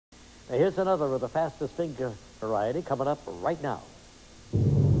Now, here's another of the fastest finger variety coming up right now.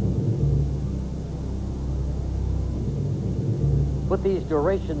 Put these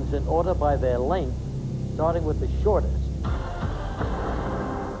durations in order by their length, starting with the shortest.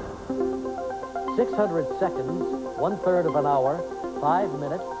 600 seconds, 1/3 of an hour, 5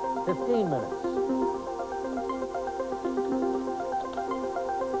 minutes, 15 minutes.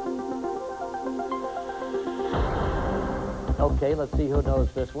 Okay, let's see who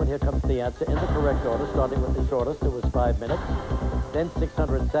knows this one. Here comes the answer in the correct order, starting with the shortest. It was 5 minutes, then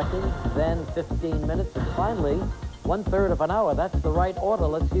 600 seconds, then 15 minutes, and finally, 1/3 of an hour. That's the right order.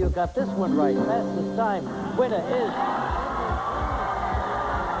 Let's see who got this one right. Fastest time winner is...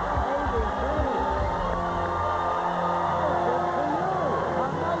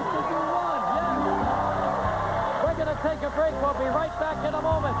 We're going to take a break. We'll be right back in a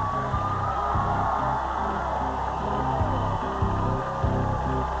moment.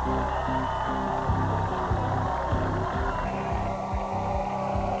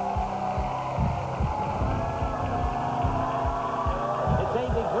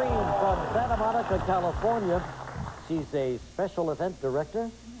 Santa Monica, California. She's a special event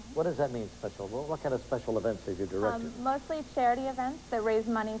director. What does that mean, special? What kind of special events have you directed? Mostly charity events that raise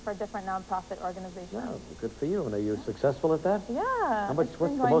money for different nonprofit organizations. Wow, good for you. And are you successful at that? Yeah. What's the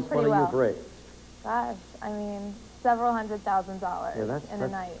most money you've raised? Gosh, I mean, several $100,000 in a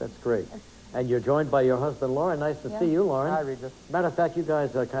night. That's great. And you're joined by your husband, Lauren. Nice to see you, Lauren. Hi, Regis. Matter of fact, you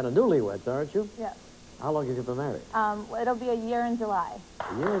guys are kind of newlyweds, aren't you? Yes. How long have you been married? It'll be a year in July.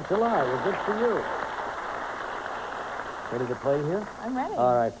 A year in July. Well, good for you. Ready to play here? I'm ready.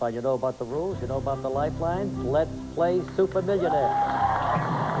 All right, fine. You know about the rules. You know about the lifelines. Let's play Super Millionaire.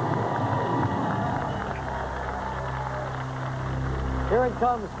 Here it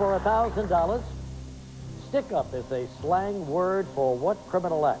comes for $1,000. Stick-up is a slang word for what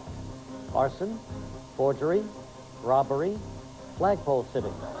criminal act? Arson, forgery, robbery, flagpole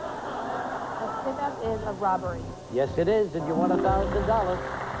sitting. Stick-up is a robbery. Yes, it is, and you won $1,000.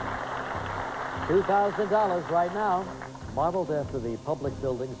 $2,000 right now. Modeled after the public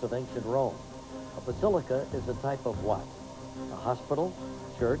buildings of ancient Rome. A basilica is a type of what? A hospital,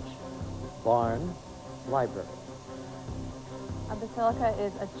 church, barn, library. A basilica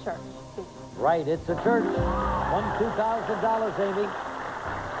is a church. Right, it's a church. Won $2,000, Amy.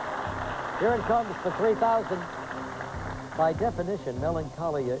 Here it comes for $3,000. By definition,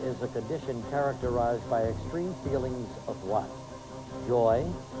 melancholia is a condition characterized by extreme feelings of what? Joy,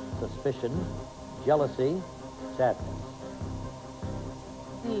 suspicion, jealousy, sadness.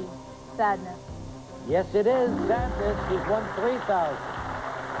 D, sadness. Yes, it is sadness. She's won $3,000.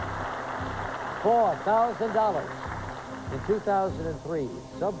 $4,000. In 2003,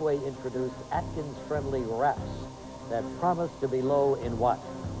 Subway introduced Atkins-friendly wraps that promised to be low in what?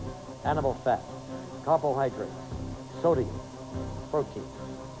 Animal fat, carbohydrates, sodium, protein.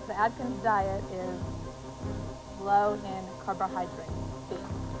 The Atkins diet is low in carbohydrates. B.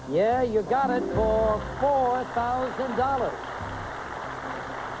 Yeah, you got it for $4,000.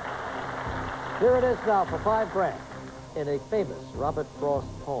 Here it is now for $5,000. In a famous Robert Frost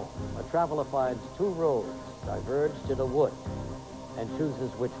poem, a traveler finds two roads diverged in a wood and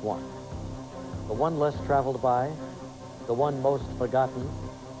chooses which one. The one less traveled by, the one most forgotten,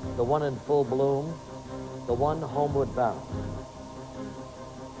 the one in full bloom, the one homeward bound.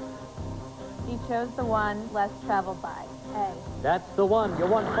 He chose the one less traveled by. A. That's the one. You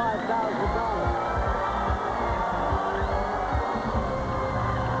won $5,000.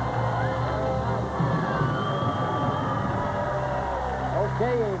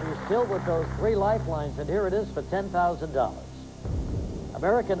 Okay, Amy, still with those 3 lifelines, and here it is for $10,000.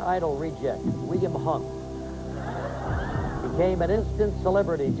 American Idol reject William Hung became an instant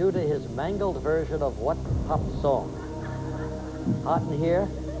celebrity due to his mangled version of what pop song? Hot in Here,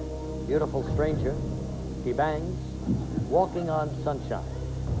 Beautiful Stranger, He Bangs, Walking on Sunshine.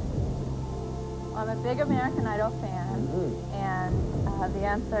 I'm a big American Idol fan, and the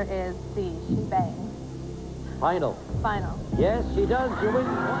answer is C, She Bangs. Final. Final. Yes, she does. You win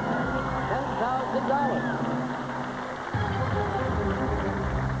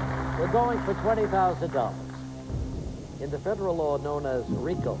 $10,000. We're going for $20,000. In the federal law known as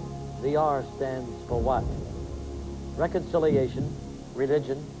RICO, the R stands for what? Reconciliation,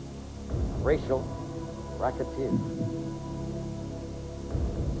 religion, racial, racketeer.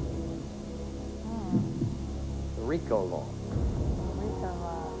 The RICO law. RICO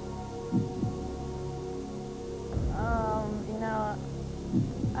law. You know,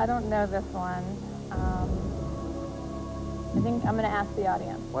 I don't know this one. I think I'm going to ask the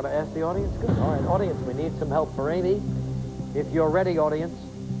audience. Want to ask the audience? Good. All right, audience, we need some help for Amy. If you're ready, audience,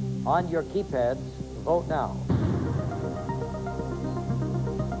 On your keypads, vote now.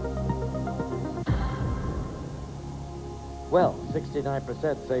 Well,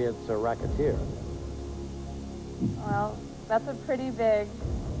 69% say it's a racketeer. Well, that's a pretty big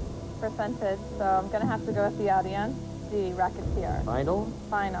percentage, so I'm going to have to go with the audience, the racketeer. Final?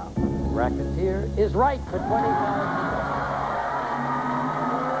 Final. Racketeer is right for $20,000.